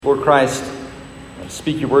Lord Christ,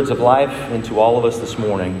 speak your words of life into all of us this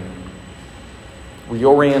morning.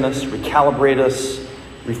 Reorient us, recalibrate us,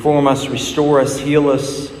 reform us, restore us, heal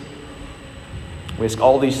us. We ask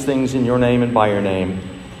all these things in your name and by your name.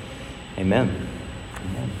 Amen.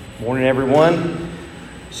 Amen. Morning, everyone.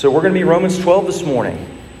 So we're going to be Romans 12 this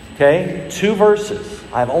morning. Okay? 2 verses.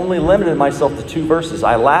 I've only limited myself to 2 verses.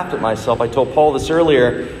 I laughed at myself. I told Paul this early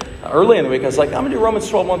in the week. I was like, I'm going to do Romans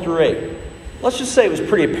 12, 1 through 8. Let's just say it was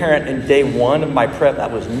pretty apparent in day 1 of my prep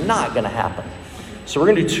that was not going to happen. So we're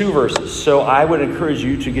going to do 2 verses. So I would encourage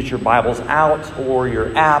you to get your Bibles out or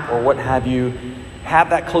your app or what have you.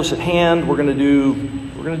 Have that close at hand. We're going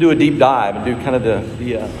to do a deep dive and do kind of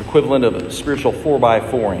the equivalent of a spiritual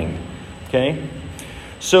 4x4ing. Okay?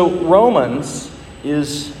 So Romans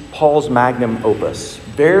is Paul's magnum opus.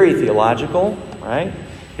 Very theological, right?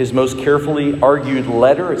 His most carefully argued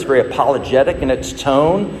letter. It's very apologetic in its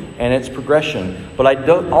tone and its progression. But I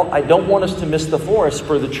don't want us to miss the forest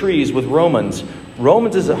for the trees with Romans.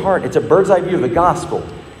 Romans is at heart. It's a bird's eye view of the gospel.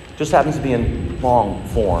 It just happens to be in long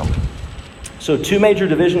form. So 2 major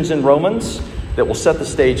divisions in Romans that will set the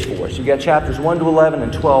stage for us. You've got chapters 1 to 11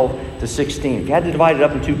 and 12 to 16. If you had to divide it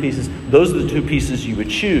up in 2 pieces, those are the 2 pieces you would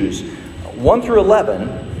choose. 1 through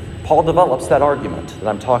 11, Paul develops that argument that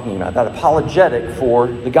I'm talking about, that apologetic for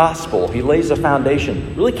the gospel. He lays a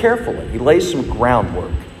foundation really carefully. He lays some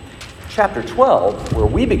groundwork. Chapter 12, where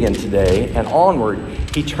we begin today and onward,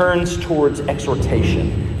 he turns towards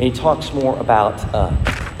exhortation. And he talks more about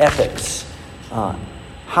ethics.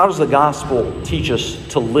 How does the gospel teach us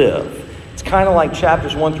to live? It's kind of like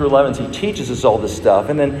chapters 1 through 11. So he teaches us all this stuff.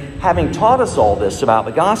 And then having taught us all this about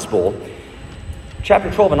the gospel,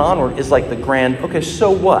 chapter 12 and onward is like the grand, okay,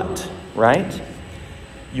 so what, right?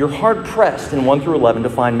 You're hard-pressed in 1 through 11 to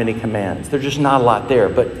find many commands. There's just not a lot there.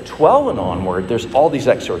 But 12 and onward, there's all these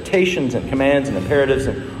exhortations and commands and imperatives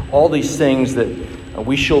and all these things that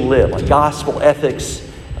we shall live, like gospel, ethics,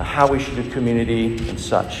 how we should do community and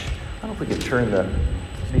such. I don't know if we could turn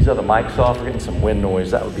these other mics off. We're getting some wind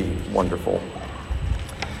noise. That would be wonderful.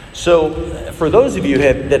 So for those of you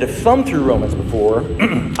that have thumbed through Romans before,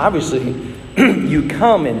 obviously you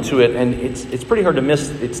come into it and it's pretty hard to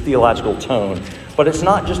miss its theological tone. But it's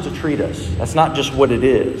not just a treatise. That's not just what it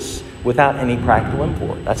is without any practical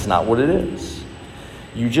import. That's not what it is.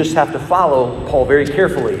 You just have to follow Paul very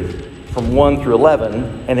carefully from 1 through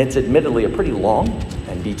 11. And it's admittedly a pretty long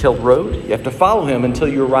and detailed road. You have to follow him until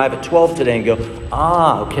you arrive at 12 today and go,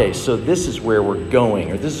 okay, so this is where we're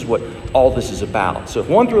going, or this is what all this is about. So if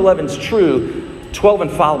 1 through 11 is true, 12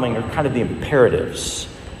 and following are kind of the imperatives.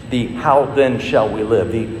 The how then shall we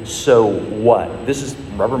live, the so what. This is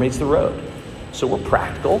rubber meets the road. So we're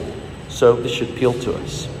practical, so this should appeal to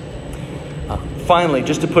us. Finally,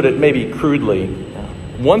 just to put it maybe crudely,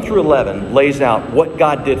 1 through 11 lays out what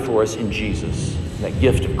God did for us in Jesus, that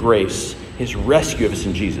gift of grace, his rescue of us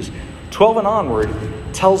in Jesus. 12 and onward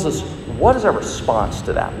tells us what is our response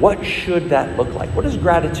to that? What should that look like? What does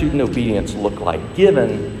gratitude and obedience look like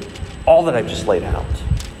given all that I've just laid out?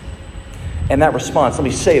 And that response, let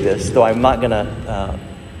me say this, though I'm not going to,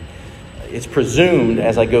 it's presumed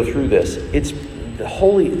as I go through this, it's the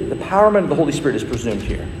empowerment of the Holy Spirit is presumed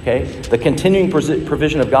here, okay? The continuing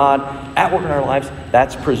provision of God at work in our lives,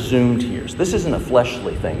 that's presumed here. So this isn't a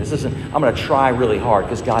fleshly thing. This isn't, I'm going to try really hard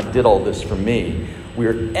because God did all this for me. We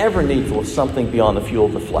are ever needful of something beyond the fuel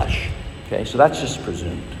of the flesh, okay? So that's just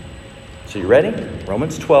presumed. So you ready?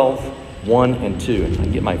 Romans 12, 1 and 2. I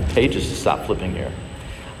can get my pages to stop flipping here.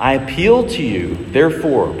 I appeal to you,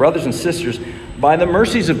 therefore, brothers and sisters, by the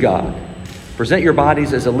mercies of God, present your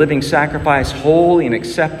bodies as a living sacrifice, holy and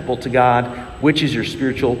acceptable to God, which is your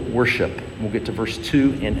spiritual worship. We'll get to verse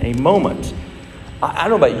 2 in a moment. I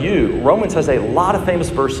don't know about you, Romans has a lot of famous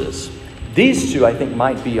verses. These 2, I think,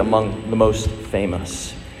 might be among the most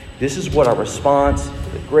famous. This is what our response to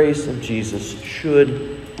the grace of Jesus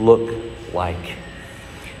should look like.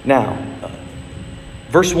 Now,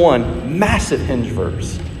 verse 1, massive hinge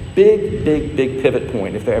verse. Big pivot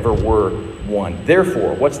point if there ever were one.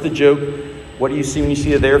 Therefore, what's the joke? What do you see when you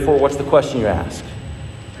see a therefore? What's the question you ask?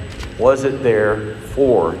 Was it there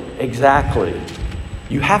for? Exactly.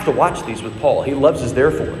 You have to watch these with Paul. He loves his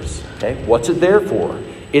therefores. Okay, what's it there for?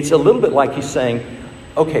 It's a little bit like he's saying,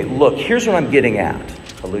 okay, look, here's what I'm getting at.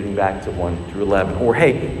 Alluding back to 1 through 11. Or,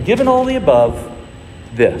 hey, given all the above,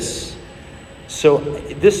 this. So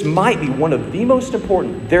this might be one of the most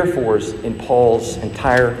important therefores in Paul's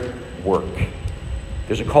entire work.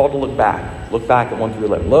 There's a call to look back. Look back at 1 through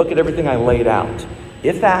 11. Look at everything I laid out.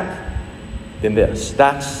 If that, then this.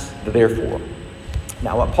 That's the therefore.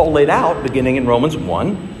 Now what Paul laid out beginning in Romans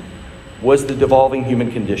 1 was the devolving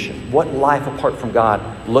human condition, what life apart from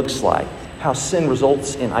God looks like, how sin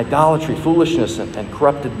results in idolatry, foolishness, and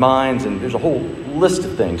corrupted minds, and there's a whole list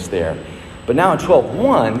of things there. But now in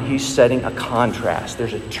 12:1, he's setting a contrast.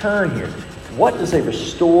 There's a turn here. What does a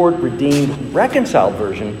restored, redeemed, reconciled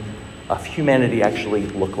version of humanity actually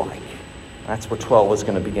look like? That's where 12 is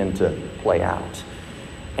going to begin to play out.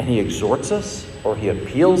 And he exhorts us, or he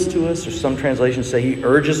appeals to us, or some translations say he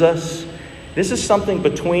urges us. This is something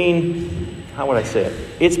between, how would I say it?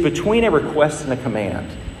 It's between a request and a command.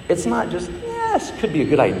 It's not just, yes, could be a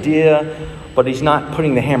good idea, but he's not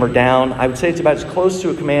putting the hammer down. I would say it's about as close to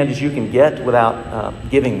a command as you can get without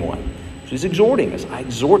giving one. So he's exhorting us. I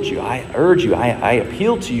exhort you, I urge you, I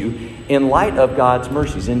appeal to you in light of God's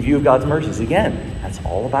mercies, in view of God's mercies. Again, that's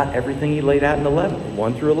all about everything he laid out in 11,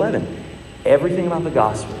 1 through 11. Everything about the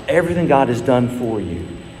gospel, everything God has done for you.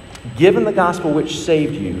 Given the gospel which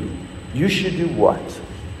saved you, you should do what?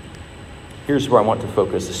 Here's where I want to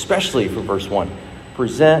focus, especially for verse 1.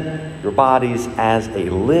 Present your bodies as a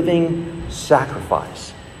living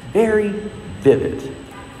sacrifice. Very vivid.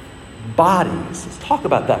 Bodies. Let's talk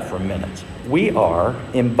about that for a minute. We are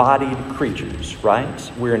embodied creatures,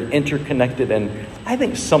 right? We're an interconnected and I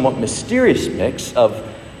think somewhat mysterious mix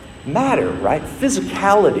of matter, right?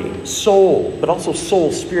 Physicality, soul, but also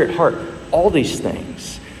soul, spirit, heart, all these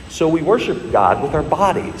things. So we worship God with our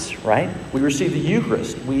bodies, right? We receive the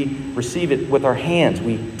Eucharist. We receive it with our hands.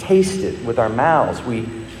 We taste it with our mouths. We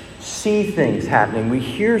see things happening. We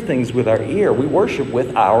hear things with our ear. We worship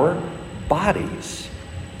with our bodies.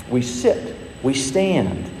 We sit. We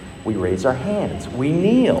stand. We raise our hands. We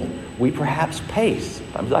kneel. We perhaps pace.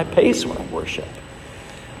 Sometimes I pace when I worship.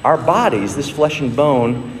 Our bodies, this flesh and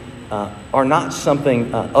bone, are not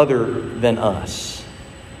something other than us.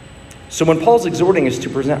 So when Paul's exhorting us to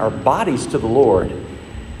present our bodies to the Lord,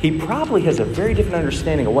 he probably has a very different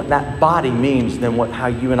understanding of what that body means than how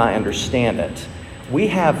you and I understand it. We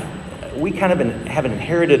kind of have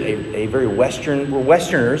inherited a very Western, we're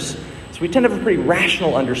Westerners, so we tend to have a pretty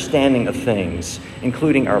rational understanding of things,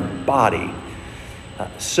 including our body.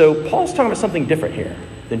 So Paul's talking about something different here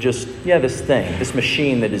than just, this thing, this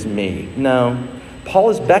machine that is me. No, Paul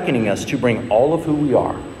is beckoning us to bring all of who we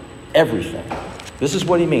are, everything. This is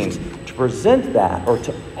what he means, to present that or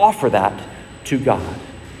to offer that to God.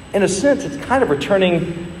 In a sense, it's kind of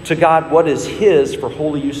returning to God what is his for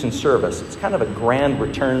holy use and service. It's kind of a grand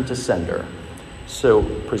return to sender. So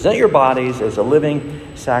present your bodies as a living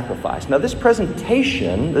sacrifice. Now this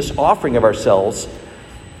presentation, this offering of ourselves,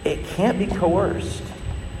 it can't be coerced. It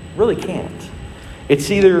really can't.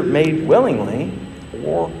 It's either made willingly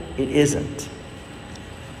or it isn't.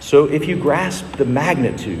 So if you grasp the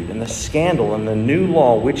magnitude and the scandal and the new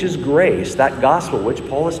law, which is grace, that gospel which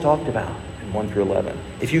Paul has talked about in 1 through 11,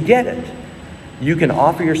 if you get it, you can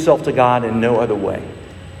offer yourself to God in no other way.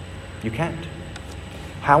 You can't.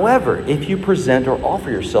 However, if you present or offer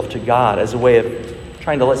yourself to God as a way of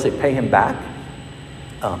trying to, let's say, pay him back,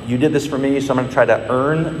 you did this for me, so I'm going to try to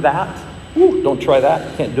earn that. Don't try that.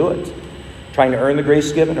 You can't do it. Trying to earn the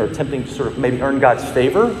grace given or attempting to sort of maybe earn God's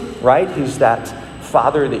favor, right? He's that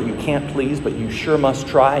Father that you can't please, but you sure must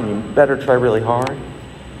try, and you better try really hard.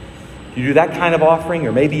 You do that kind of offering,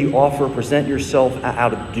 or maybe you present yourself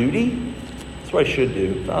out of duty. That's what I should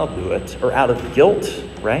do. I'll do it. Or out of guilt,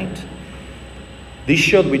 right? These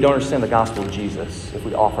show that we don't understand the gospel of Jesus if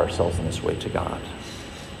we offer ourselves in this way to God.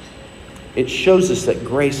 It shows us that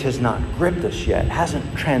grace has not gripped us yet,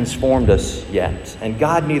 hasn't transformed us yet, and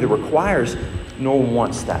God neither requires nor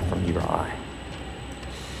wants that from you or I.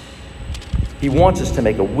 He wants us to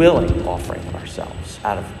make a willing offering of ourselves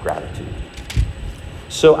out of gratitude.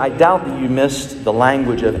 So I doubt that you missed the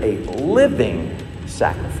language of a living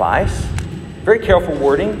sacrifice. Very careful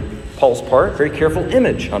wording, Paul's part. Very careful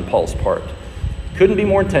image on Paul's part. Couldn't be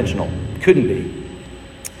more intentional. Couldn't be.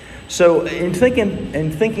 So in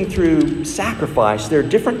thinking through sacrifice, there are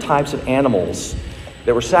different types of animals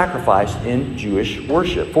that were sacrificed in Jewish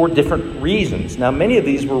worship for different reasons. Now, many of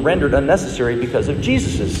these were rendered unnecessary because of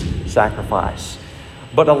Jesus' sacrifice.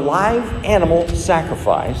 But a live animal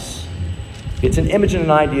sacrifice, it's an image and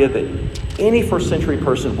an idea that any first century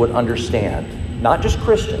person would understand. Not just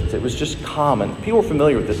Christians. It was just common. People were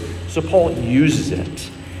familiar with this. So Paul uses it.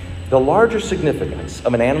 The larger significance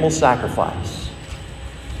of an animal sacrifice.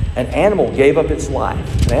 An animal gave up its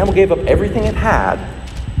life. An animal gave up everything it had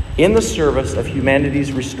in the service of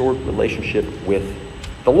humanity's restored relationship with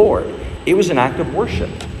the Lord. It was an act of worship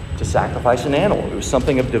to sacrifice an animal. It was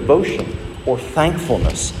something of devotion or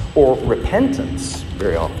thankfulness or repentance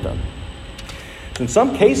very often. So in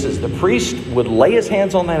some cases, the priest would lay his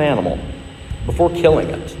hands on that animal before killing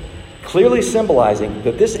it, clearly symbolizing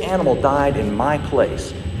that this animal died in my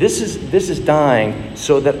place. This is dying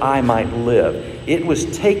so that I might live. It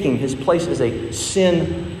was taking his place as a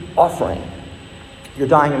sin offering. You're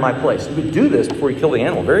dying in my place. He would do this before he killed the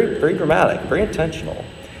animal. Very, very dramatic, very intentional,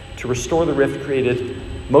 to restore the rift created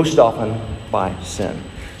most often by sin.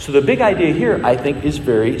 So the big idea here, I think, is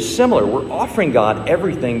very similar. We're offering God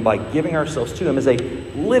everything by giving ourselves to him as a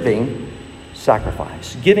living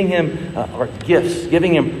sacrifice, giving him our gifts,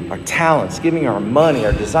 giving him our talents, giving our money,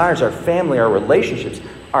 our desires, our family, our relationships,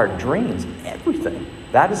 our dreams, everything.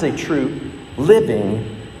 That is a true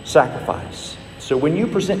living sacrifice. So when you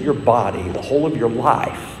present your body, the whole of your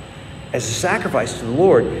life, as a sacrifice to the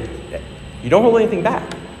Lord, you don't hold anything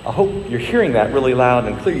back. I hope you're hearing that really loud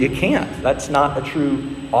and clear. You can't. That's not a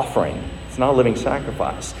true offering. It's not a living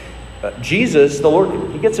sacrifice. Jesus, the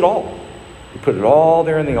Lord, he gets it all. He put it all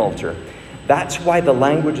there in the altar. That's why the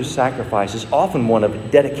language of sacrifice is often one of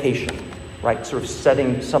dedication, right? Sort of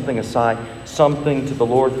setting something aside, something to the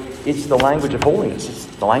Lord. It's the language of holiness. It's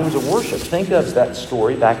the language of worship. Think of that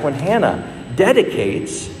story back when Hannah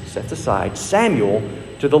sets aside Samuel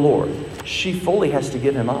to the Lord. She fully has to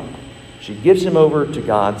give him up. She gives him over to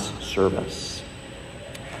God's service.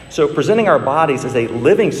 So presenting our bodies as a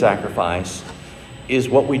living sacrifice is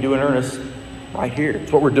what we do in earnest right here.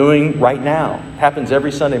 It's what we're doing right now. It happens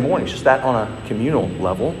every Sunday morning. It's just that on a communal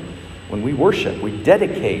level. When we worship, we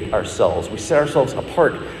dedicate ourselves. We set ourselves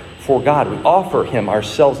apart for God. We offer him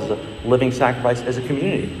ourselves as a living sacrifice as a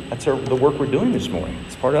community. That's the work we're doing this morning.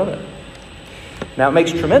 It's part of it. Now, it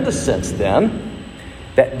makes tremendous sense then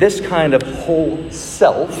that this kind of whole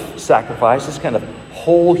self-sacrifice, this kind of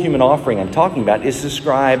whole human offering I'm talking about, is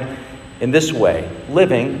described in this way.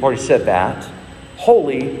 Living, I've already said that,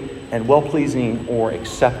 holy and well-pleasing or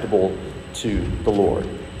acceptable to the Lord.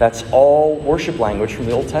 That's all worship language from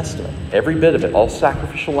the Old Testament. Every bit of it, all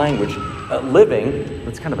sacrificial language. Living,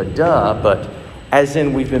 that's kind of a duh, but as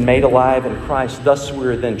in we've been made alive in Christ, thus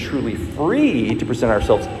we're then truly free to present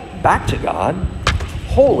ourselves back to God.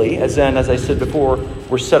 Holy, as in, as I said before,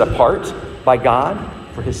 we're set apart by God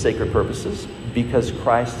for his sacred purposes because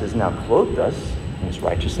Christ has now clothed us in his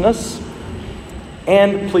righteousness.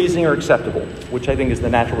 And pleasing or acceptable, which I think is the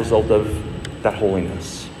natural result of that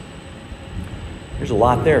holiness. There's a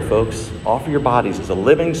lot there, folks. Offer your bodies as a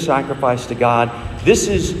living sacrifice to God. This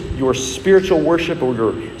is your spiritual worship or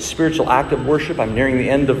your spiritual act of worship. I'm nearing the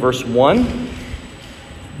end of verse 1.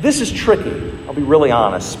 This is tricky. I'll be really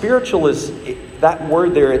honest. Spiritual is, that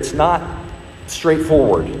word there, it's not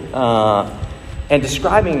straightforward. And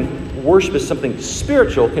describing worship as something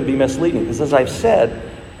spiritual can be misleading. Because as I've said,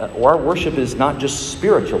 our worship is not just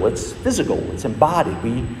spiritual. It's physical. It's embodied.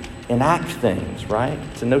 We enact things, right?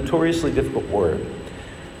 It's a notoriously difficult word.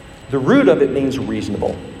 The root of it means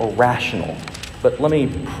reasonable or rational. But let me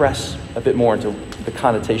press a bit more into the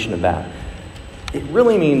connotation of that. It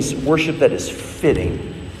really means worship that is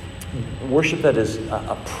fitting. Worship that is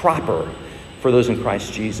proper for those in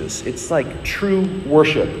Christ Jesus. It's like true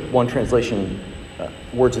worship. One translation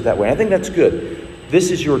words it that way. I think that's good. This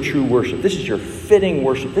is your true worship. This is your fitting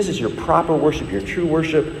worship. This is your proper worship, your true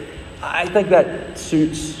worship. I think that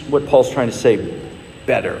suits what Paul's trying to say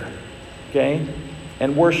better. Okay?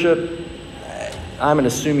 And worship, I'm going to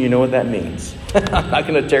assume you know what that means. I'm not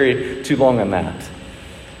going to tarry too long on that.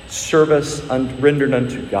 Service rendered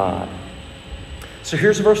unto God. So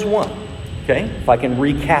here's verse 1. Okay? If I can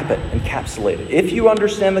recap it, encapsulate it. If you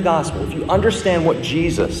understand the gospel, if you understand what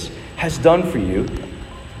Jesus has done for you,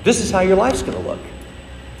 this is how your life's going to look.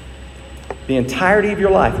 The entirety of your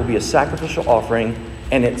life will be a sacrificial offering,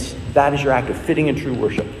 and that is your act of fitting and true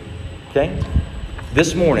worship. Okay?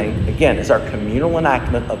 This morning, again, is our communal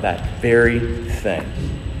enactment of that very thing.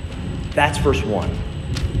 That's verse 1.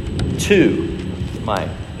 2,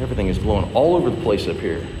 everything is blown all over the place up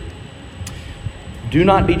here. Do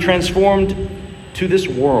not be transformed to this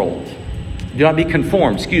world. Do not be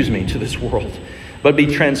conformed, to this world. But be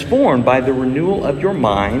transformed by the renewal of your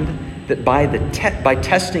mind, that by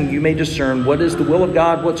testing you may discern what is the will of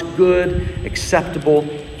God, what's good, acceptable,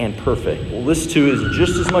 and perfect. Well, this too is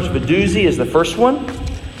just as much of a doozy as the first one.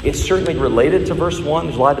 It's certainly related to verse 1.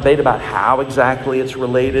 There's a lot of debate about how exactly it's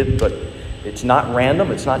related, but it's not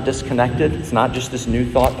random. It's not disconnected. It's not just this new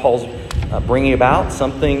thought Paul's bringing about.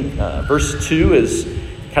 Verse 2 is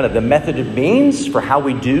kind of the method it means for how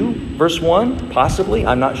we do verse 1, possibly.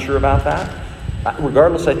 I'm not sure about that.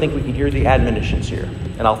 Regardless, I think we can hear the admonitions here.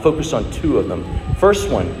 And I'll focus on 2 of them. First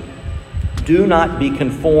one, do not be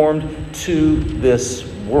conformed to this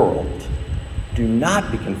world. Do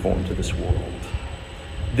not be conformed to this world.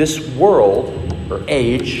 This world, or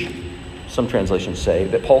age, some translations say,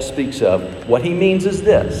 that Paul speaks of, what he means is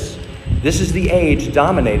this. This is the age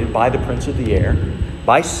dominated by the prince of the air,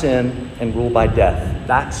 by sin, and ruled by death.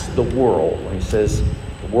 That's the world. When he says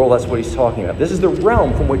the world, that's what he's talking about. This is the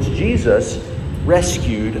realm from which Jesus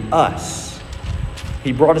rescued us.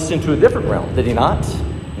 He brought us into a different realm, did he not?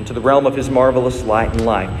 Into the realm of his marvelous light and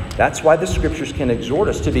life. That's why the scriptures can exhort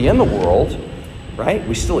us to be in the world, right?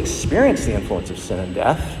 We still experience the influence of sin and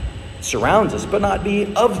death. It surrounds us, but not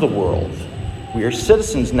be of the world. We are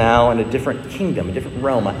citizens now in a different kingdom, a different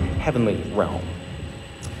realm, a heavenly realm.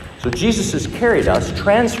 So Jesus has carried us,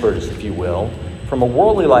 transferred us, if you will, from a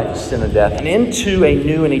worldly life of sin and death and into a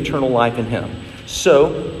new and eternal life in him.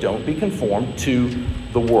 So don't be conformed to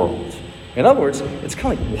the world. In other words, it's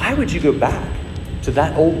kind of like, why would you go back to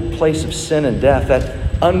that old place of sin and death,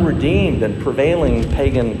 that unredeemed and prevailing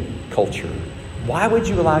pagan culture? Why would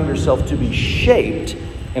you allow yourself to be shaped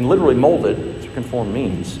and literally molded, to conform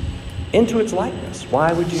means, into its likeness?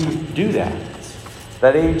 Why would you do that?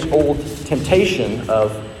 That age-old temptation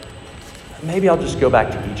of, maybe I'll just go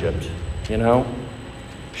back to Egypt, you know?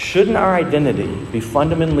 Shouldn't our identity be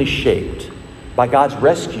fundamentally shaped by God's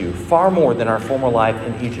rescue far more than our former life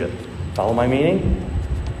in Egypt? Follow my meaning?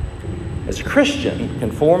 As a Christian,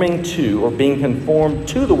 conforming to or being conformed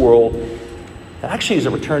to the world, that actually is a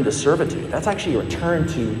return to servitude. That's actually a return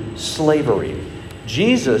to slavery.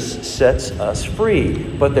 Jesus sets us free,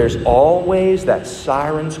 but there's always that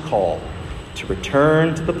siren's call to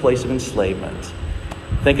return to the place of enslavement.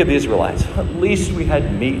 Think of the Israelites. At least we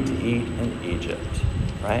had meat to eat in Egypt,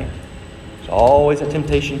 right? There's always a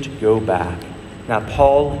temptation to go back. Now,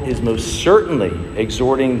 Paul is most certainly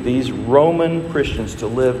exhorting these Roman Christians to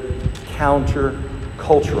live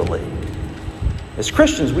counter-culturally. As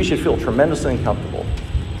Christians, we should feel tremendously uncomfortable.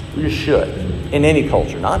 We just should, in any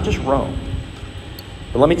culture, not just Rome.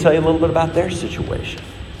 But let me tell you a little bit about their situation.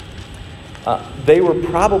 They were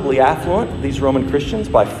probably affluent, these Roman Christians,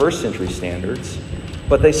 by first century standards,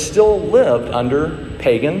 but they still lived under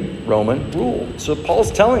pagan Roman rule. So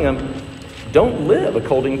Paul's telling them, don't live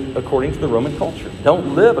according to the Roman culture.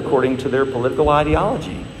 Don't live according to their political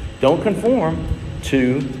ideology. Don't conform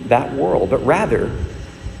to that world, but rather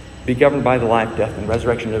be governed by the life, death, and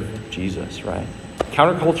resurrection of Jesus, right?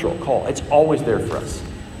 Countercultural call. It's always there for us.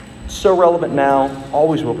 So relevant now,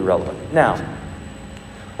 always will be relevant. Now,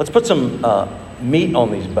 let's put some meat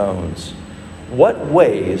on these bones. What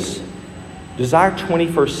ways does our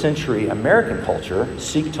 21st century American culture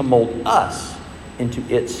seek to mold us into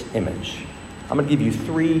its image? I'm going to give you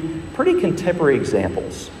three pretty contemporary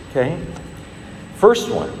examples, okay? First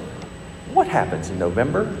one, what happens in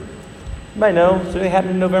November? You might know, something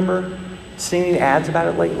happened in November? Seen any ads about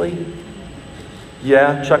it lately?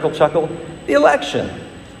 Yeah, chuckle. The election.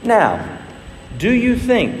 Now, do you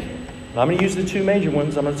think, I'm going to use the two major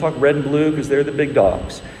ones, I'm going to talk red and blue because they're the big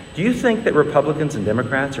dogs. Do you think that Republicans and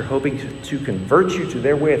Democrats are hoping to convert you to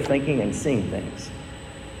their way of thinking and seeing things?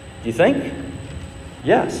 Do you think?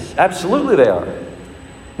 Yes, absolutely they are.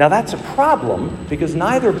 Now that's a problem because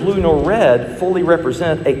neither blue nor red fully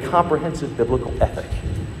represent a comprehensive biblical ethic.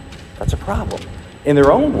 That's a problem. In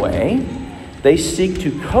their own way, they seek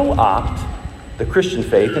to co-opt the Christian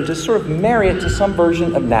faith and to sort of marry it to some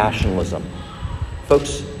version of nationalism.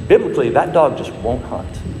 Folks, biblically, that dog just won't hunt.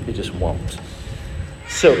 It just won't.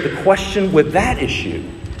 So the question with that issue,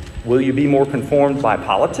 will you be more conformed by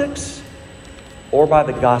politics or by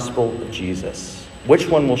the gospel of Jesus? Which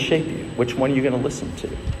one will shape you? Which one are you going to listen to?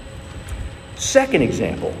 Second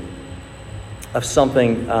example of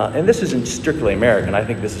something, and this isn't strictly American. I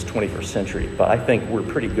think this is 21st century, but I think we're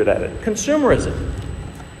pretty good at it. Consumerism.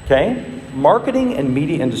 Okay? Marketing and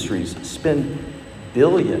media industries spend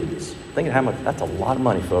billions. Think of how much, that's a lot of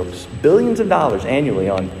money, folks. Billions of dollars annually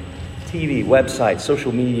on TV, websites,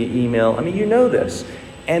 social media, email. I mean, you know this.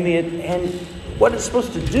 And what it's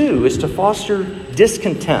supposed to do is to foster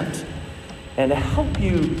discontent and to help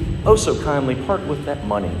you, oh so kindly, part with that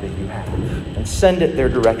money that you have and send it their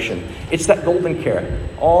direction. It's that golden carrot,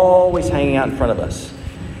 always hanging out in front of us.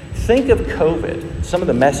 Think of COVID, some of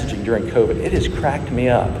the messaging during COVID. It has cracked me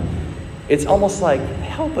up. It's almost like,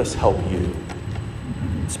 help us help you.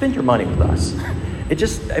 Spend your money with us.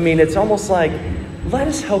 It's almost like, let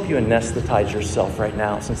us help you anesthetize yourself right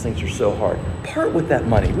now since things are so hard. Part with that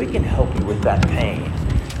money. We can help you with that pain.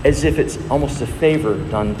 As if it's almost a favor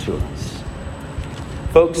done to us.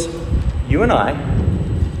 Folks, you and I,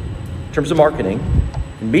 in terms of marketing,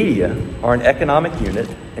 media are an economic unit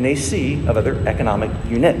and a sea of other economic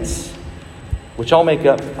units, which all make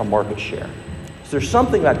up a market share. So there's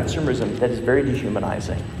something about consumerism that is very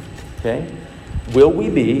dehumanizing. Okay? Will we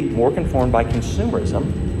be more conformed by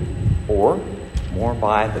consumerism or more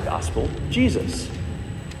by the gospel of Jesus?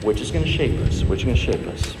 Which is going to shape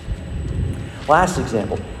us? Last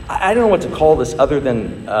example. I don't know what to call this other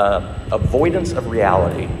than avoidance of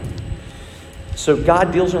reality. So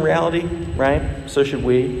God deals in reality, right? So should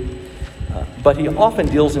we. But he often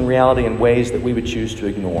deals in reality in ways that we would choose to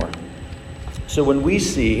ignore. So when we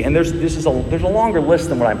see, and there's a longer list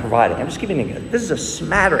than what I'm providing. I'm just giving you, this is a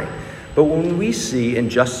smattering. But when we see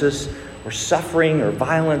injustice or suffering or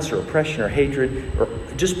violence or oppression or hatred or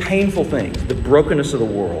just painful things, the brokenness of the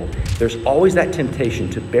world, there's always that temptation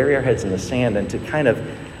to bury our heads in the sand and to kind of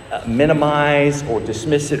minimize or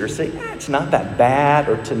dismiss it or say, it's not that bad,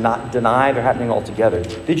 or to not deny they're happening altogether.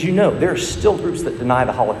 Did you know there are still groups that deny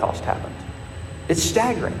the Holocaust happened? It's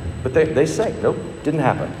staggering, but they say, nope, didn't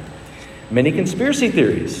happen. Many conspiracy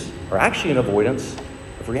theories are actually an avoidance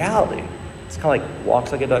of reality. It's kind of like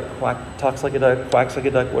walks like a duck, talks like a duck, quacks like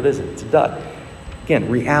a duck. What is it? It's a duck. Again,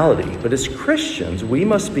 reality. But as Christians, we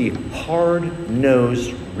must be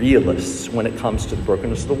hard-nosed realists when it comes to the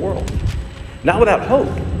brokenness of the world. Not without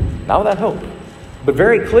hope, but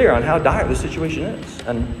very clear on how dire the situation is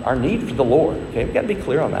and our need for the Lord. Okay, we've got to be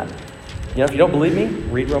clear on that. If you don't believe me,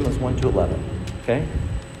 read Romans 1-11. Okay?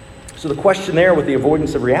 So the question there with the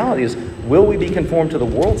avoidance of reality is, will we be conformed to the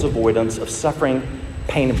world's avoidance of suffering,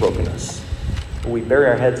 pain, and brokenness? Will we bury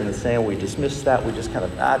our heads in the sand? We dismiss that. We just kind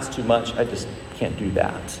of, it's too much. I just can't do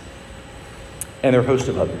that. And there are a host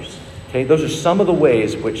of others. Okay? Those are some of the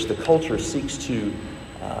ways which the culture seeks to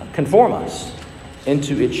conform us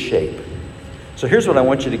into its shape. So here's what I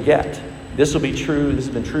want you to get. This will be true. This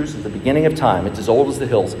has been true since the beginning of time. It's as old as the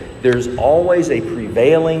hills. There's always a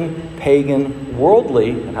prevailing pagan,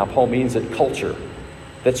 worldly, and how Paul means it, culture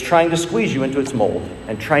that's trying to squeeze you into its mold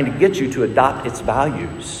and trying to get you to adopt its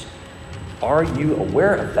values. Are you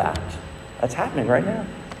aware of that? That's happening right now.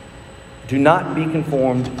 Do not be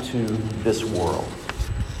conformed to this world.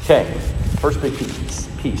 Okay, first big piece.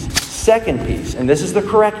 Second piece, and this is the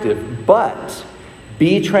corrective, but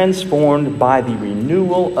be transformed by the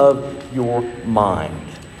renewal of your mind.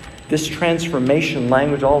 This transformation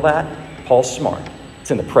language, all that, Paul's smart. It's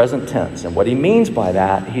in the present tense. And what he means by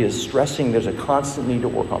that, he is stressing there's a constant need to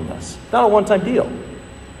work on this. Not a one-time deal.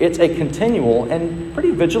 It's a continual and pretty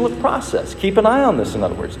vigilant process. Keep an eye on this, in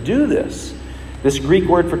other words. Do this. This Greek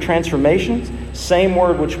word for transformations, same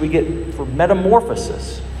word which we get for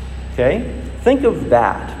metamorphosis. Okay? Think of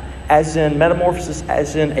that as in metamorphosis,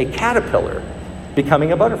 as in a caterpillar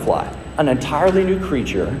becoming a butterfly, an entirely new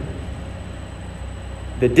creature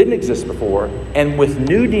that didn't exist before, and with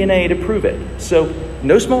new DNA to prove it. So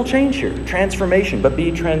no small change here, transformation, but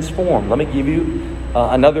be transformed. Let me give you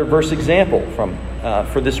another verse example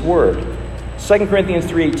for this word. 2 Corinthians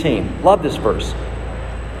 3:18. Love this verse.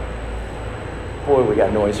 Boy, we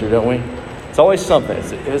got noise here, don't we? It's always something.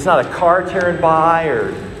 If it's not a car tearing by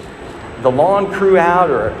or the lawn crew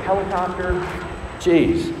out or a helicopter,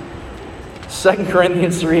 geez. 2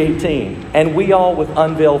 Corinthians 3:18. And we all with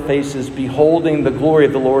unveiled faces, beholding the glory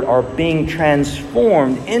of the Lord, are being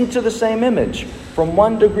transformed into the same image from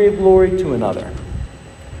one degree of glory to another.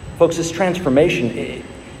 Folks, this transformation,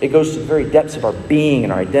 it goes to the very depths of our being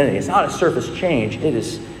and our identity. It's not a surface change.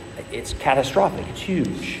 It's catastrophic. It's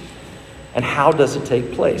huge. And how does it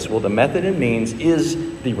take place? Well, the method and means is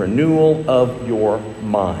the renewal of your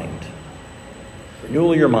mind.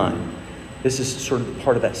 Renewal of your mind. This is sort of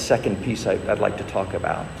part of that second piece I'd like to talk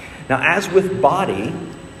about. Now, as with body,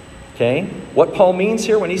 okay, what Paul means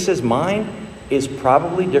here when he says mind is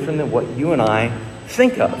probably different than what you and I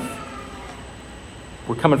think of.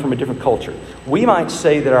 We're coming from a different culture. We might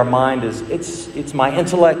say that our mind is, it's my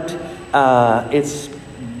intellect, it's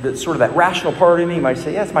sort of that rational part of me. You might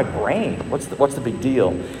say, yeah, it's my brain. What's the big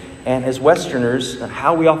deal? And as Westerners,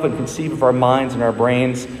 how we often conceive of our minds and our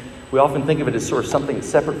brains, we often think of it as sort of something that's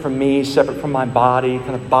separate from me, separate from my body,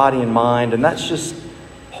 kind of body and mind. And that's just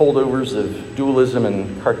holdovers of dualism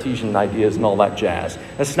and Cartesian ideas and all that jazz.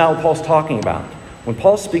 That's not what Paul's talking about. When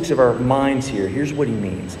Paul speaks of our minds here, here's what he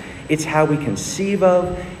means. It's how we conceive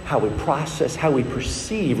of, how we process, how we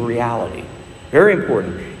perceive reality. Very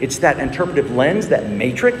important. It's that interpretive lens, that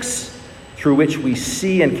matrix through which we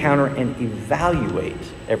see, encounter, and evaluate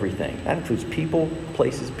everything. That includes people's,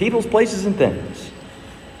 places, and things.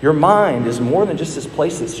 Your mind is more than just this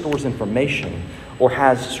place that stores information or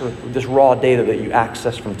has sort of this raw data that you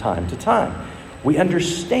access from time to time. We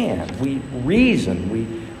understand, we reason, we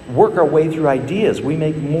work our way through ideas. We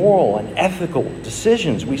make moral and ethical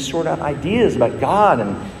decisions. We sort out ideas about God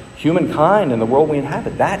and humankind and the world we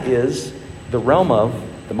inhabit. That is the realm of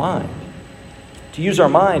the mind. To use our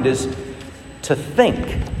mind is to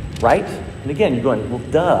think, right? And again, you're going, well,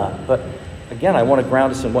 duh. But again, I want to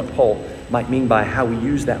ground us in what Paul might mean by how we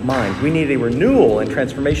use that mind. We need a renewal and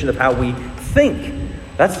transformation of how we think.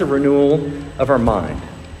 That's the renewal of our mind.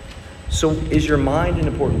 So is your mind an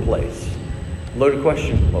important place? Loaded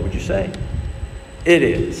question. What would you say? It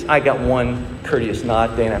is. I got one courteous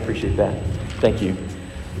nod. Dan, I appreciate that. Thank you.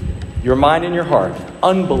 Your mind and your heart,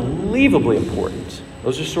 unbelievably important.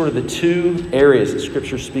 Those are sort of the two areas that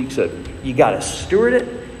Scripture speaks of. You got to steward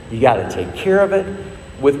it. You got to take care of it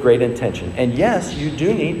with great intention. And yes, you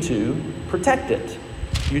do need to protect it.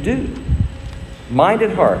 You do. Mind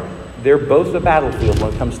and heart, they're both the battlefield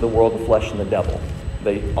when it comes to the world, the flesh, and the devil.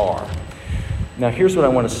 They are. Now, here's what I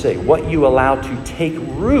want to say. What you allow to take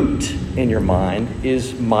root in your mind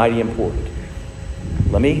is mighty important.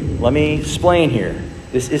 Let me explain here.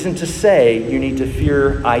 This isn't to say you need to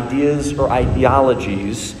fear ideas or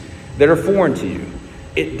ideologies that are foreign to you.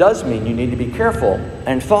 It does mean you need to be careful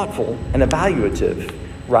and thoughtful and evaluative,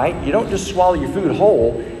 right? You don't just swallow your food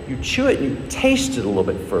whole. You chew it and you taste it a little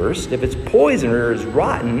bit first. If it's poison or is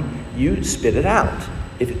rotten, you spit it out.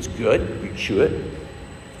 If it's good, you chew it.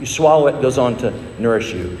 You swallow it, it goes on to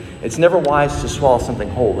nourish you. It's never wise to swallow something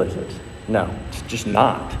whole, is it? No, it's just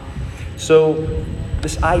not. So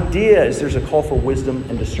this idea is there's a call for wisdom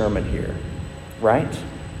and discernment here, right?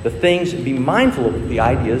 The things, be mindful of the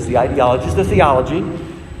ideas, the ideologies, the theology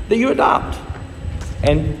that you adopt.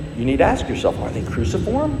 And you need to ask yourself, are they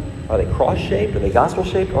cruciform? Are they cross-shaped? Are they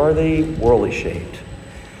gospel-shaped? Or are they worldly-shaped?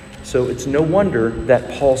 So it's no wonder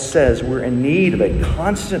that Paul says we're in need of a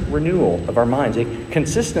constant renewal of our minds, a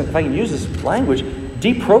consistent, if I can use this language,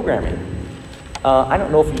 deprogramming. I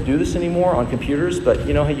don't know if you do this anymore on computers, but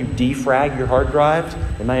you know how you defrag your hard drive?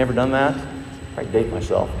 Have I ever done that? I date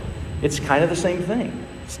myself. It's kind of the same thing.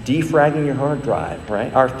 It's defragging your hard drive,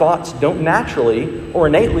 right? Our thoughts don't naturally or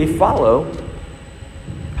innately follow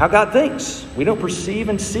how God thinks. We don't perceive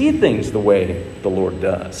and see things the way the Lord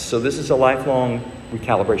does. So this is a lifelong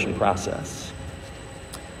recalibration process.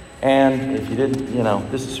 And if you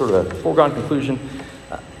didn't, this is sort of a foregone conclusion.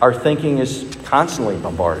 Our thinking is constantly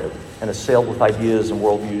bombarded and assailed with ideas and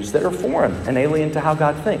worldviews that are foreign and alien to how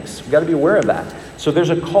God thinks. We've got to be aware of that. So there's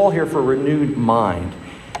a call here for a renewed mind.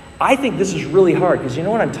 I think this is really hard because you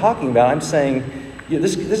know what I'm talking about? I'm saying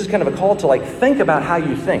this is kind of a call to think about how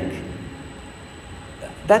you think.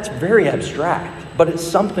 That's very abstract, but it's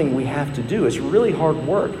something we have to do. It's really hard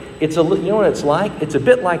work. You know what it's like? It's a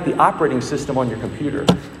bit like the operating system on your computer.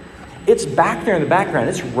 It's back there in the background.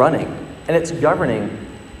 It's running, and it's governing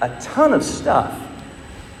a ton of stuff,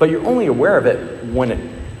 but you're only aware of it when it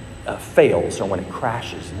fails or when it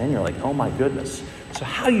crashes, and then you're like, oh my goodness. So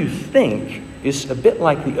how you think is a bit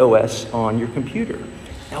like the OS on your computer.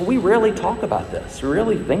 Now, we rarely talk about this. We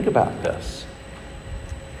rarely think about this.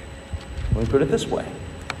 Let me put it this way.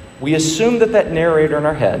 We assume that narrator in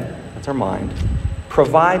our head, that's our mind,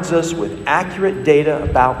 provides us with accurate data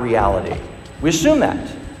about reality. We assume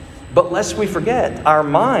that. But lest we forget, our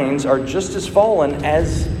minds are just as fallen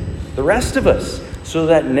as the rest of us. So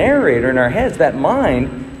that narrator in our heads, that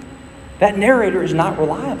mind, that narrator is not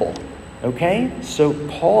reliable. Okay? So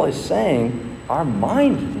Paul is saying our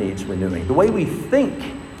mind needs renewing. The way we think,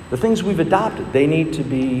 the things we've adopted, they need to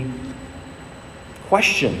be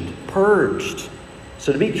questioned, purged.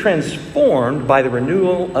 So to be transformed by the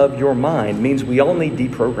renewal of your mind means we all need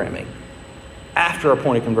deprogramming after a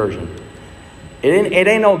point of conversion. It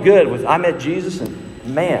ain't all good with I met Jesus and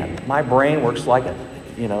man, my brain works like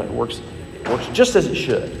it works just as it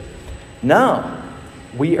should. No,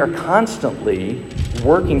 we are constantly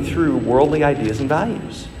working through worldly ideas and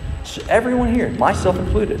values. So everyone here, myself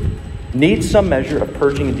included, needs some measure of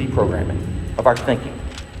purging and deprogramming of our thinking.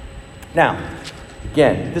 Now,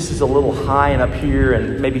 again, this is a little high and up here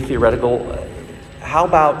and maybe theoretical. How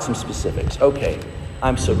about some specifics? Okay,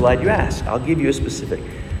 I'm so glad you asked. I'll give you a specific.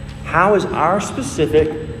 How has our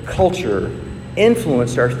specific culture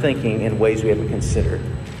influenced our thinking in ways we haven't considered?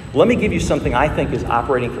 Let me give you something I think is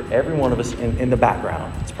operating for every one of us in the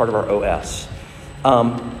background. It's part of our OS.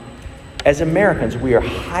 As Americans, we are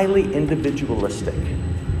highly individualistic.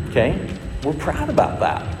 Okay? We're proud about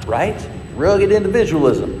that, right? Rugged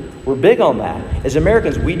individualism. We're big on that. As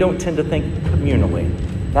Americans, we don't tend to think communally.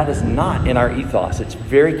 That is not in our ethos. It's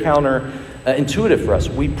very counterintuitive for us.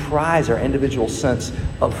 We prize our individual sense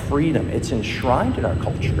of freedom. It's enshrined in our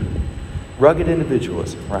culture. Rugged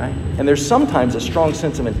individualism, right? And there's sometimes a strong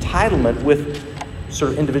sense of entitlement with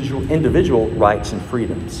sort of individual rights and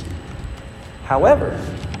freedoms. However,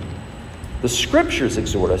 the scriptures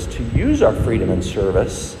exhort us to use our freedom and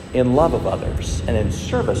service in love of others and in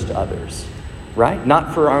service to others, right?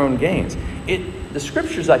 Not for our own gains. The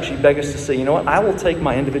scriptures actually beg us to say, you know what? I will take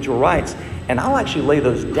my individual rights and I'll actually lay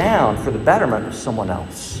those down for the betterment of someone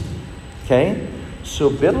else. Okay? So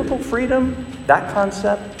biblical freedom, that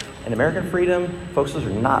concept, and American freedom, folks, those are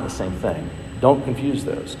not the same thing. Don't confuse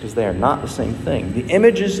those, because they are not the same thing. The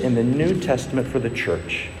images in the New Testament for the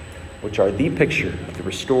church, which are the picture of the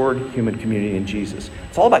restored human community in Jesus.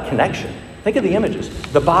 It's all about connection. Think of the images.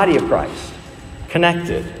 The body of Christ,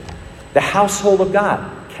 connected. The household of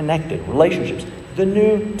God, connected. Relationships. The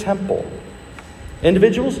new temple.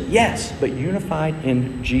 Individuals? Yes, but unified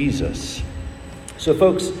in Jesus. So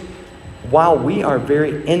folks, while we are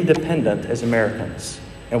very independent as Americans,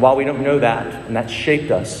 and while we don't know that, and that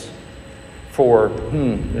shaped us for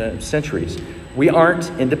centuries, we aren't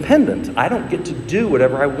independent. I don't get to do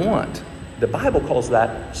whatever I want. The Bible calls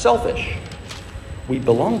that selfish. We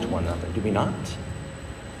belong to one another, do we not?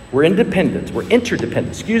 We're independent. We're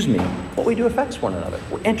interdependent. What we do affects one another.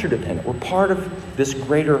 We're interdependent. We're part of this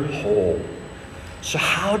greater whole. So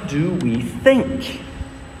how do we think?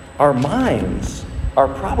 Our minds are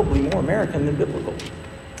probably more American than biblical.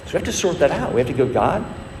 So we have to sort that out. We have to go, God,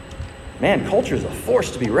 man, culture is a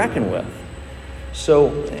force to be reckoned with. So,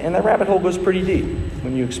 and that rabbit hole goes pretty deep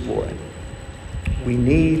when you explore it. We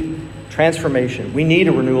need transformation. We need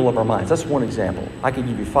a renewal of our minds. That's one example. I could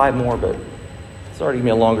give you 5 more, but it's already going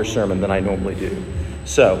to be a longer sermon than I normally do.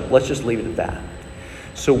 So let's just leave it at that.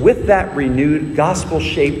 So with that renewed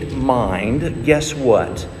gospel-shaped mind, guess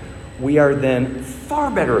what? We are then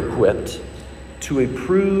far better equipped to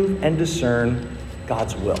approve and discern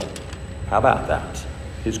God's will. How about that?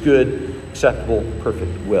 His good, acceptable,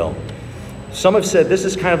 perfect will. Some have said this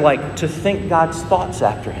is kind of like to think God's thoughts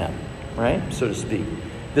after him, right? So to speak.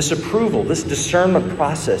 This approval, this discernment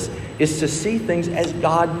process is to see things as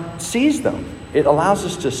God sees them. It allows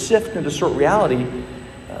us to sift and distort reality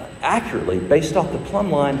accurately based off the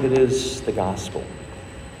plumb line that is the gospel.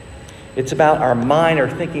 It's about our mind, our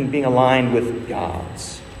thinking being aligned with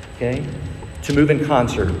God's, okay? To move in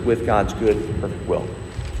concert with God's good, perfect will.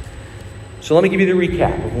 So let me give you the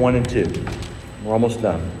recap of 1 and 2. We're almost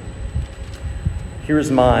done.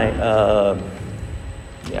 Here's my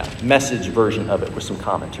message version of it with some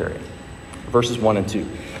commentary. Verses 1 and 2.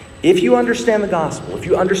 If you understand the gospel, if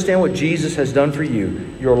you understand what Jesus has done for you,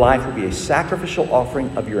 your life will be a sacrificial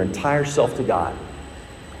offering of your entire self to God.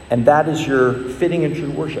 And that is your fitting and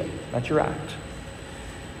true worship. That's your act.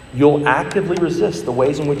 You'll actively resist the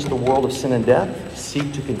ways in which the world of sin and death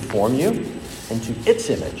seek to conform you into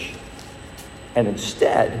its image. And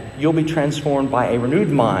instead, you'll be transformed by a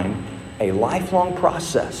renewed mind, a lifelong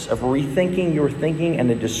process of rethinking your thinking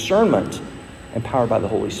and a discernment empowered by the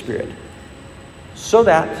Holy Spirit, so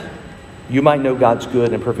that you might know God's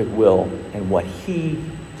good and perfect will and what He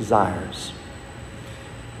desires.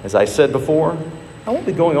 As I said before, I won't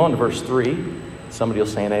be going on to verse 3. Somebody will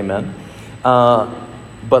say an amen.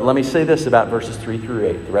 But let me say this about verses 3 through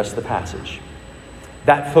 8, the rest of the passage.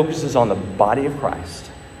 That focuses on the body of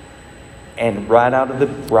Christ. And right at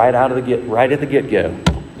the get-go,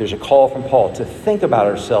 there's a call from Paul to think about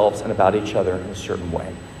ourselves and about each other in a certain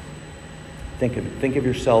way. Think of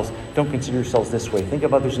yourselves. Don't consider yourselves this way. Think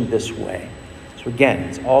of others in this way. So again,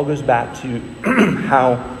 it all goes back to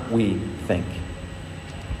how we think.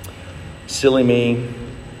 Silly me.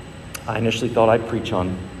 I initially thought I'd preach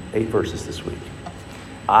on 8 verses this week.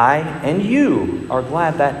 I and you are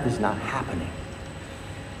glad that is not happening.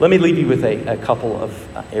 Let me leave you with a couple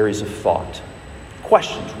of areas of thought.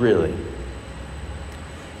 Questions, really.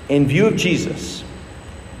 In view of Jesus,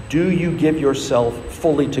 do you give yourself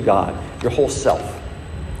fully to God, your whole self?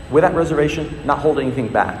 Without reservation, not hold anything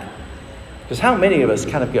back. Because how many of us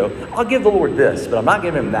kind of go, I'll give the Lord this, but I'm not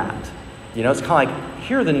giving him that. You know, it's kind of like,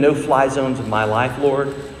 here are the no-fly zones of my life,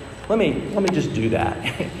 Lord. Let me just do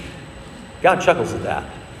that. God chuckles at that.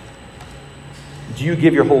 Do you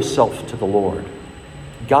give your whole self to the Lord?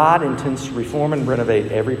 God intends to reform and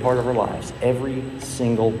renovate every part of our lives, every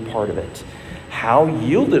single part of it. How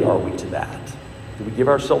yielded are we to that? Do we give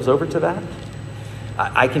ourselves over to that?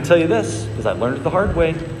 I can tell you this, because I learned it the hard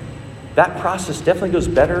way. That process definitely goes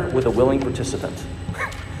better with a willing participant.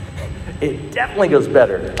 It definitely goes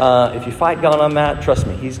better. If you fight God on that, trust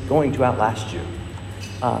me, he's going to outlast you.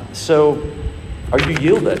 So are you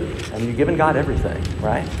yielded? Are you giving God everything,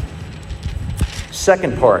 right?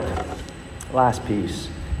 Second part, last piece.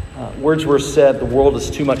 Wordsworth said, the world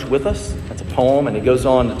is too much with us. That's a poem, and he goes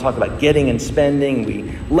on to talk about getting and spending.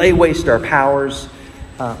 We lay waste our powers.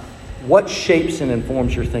 What shapes and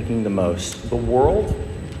informs your thinking the most? The world,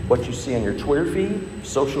 what you see on your Twitter feed,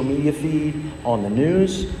 social media feed, on the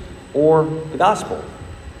news, or the gospel?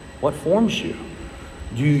 What forms you?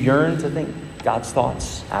 Do you yearn to think God's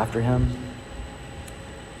thoughts after him?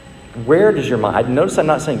 Where does your mind, notice I'm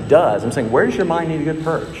not saying does, I'm saying where does your mind need a good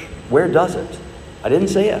purge? Where does it? I didn't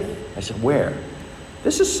say if, I said where.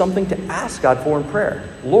 This is something to ask God for in prayer.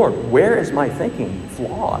 Lord, where is my thinking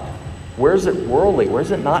flawed? Where is it worldly? Where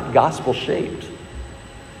is it not gospel-shaped?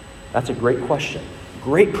 That's a great question.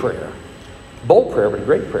 Great prayer. Bold prayer, but a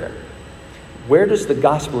great prayer. Where does the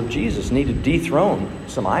gospel of Jesus need to dethrone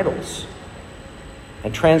some idols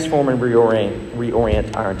and transform and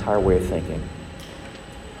reorient our entire way of thinking?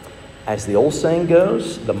 As the old saying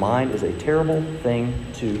goes, the mind is a terrible thing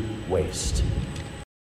to waste.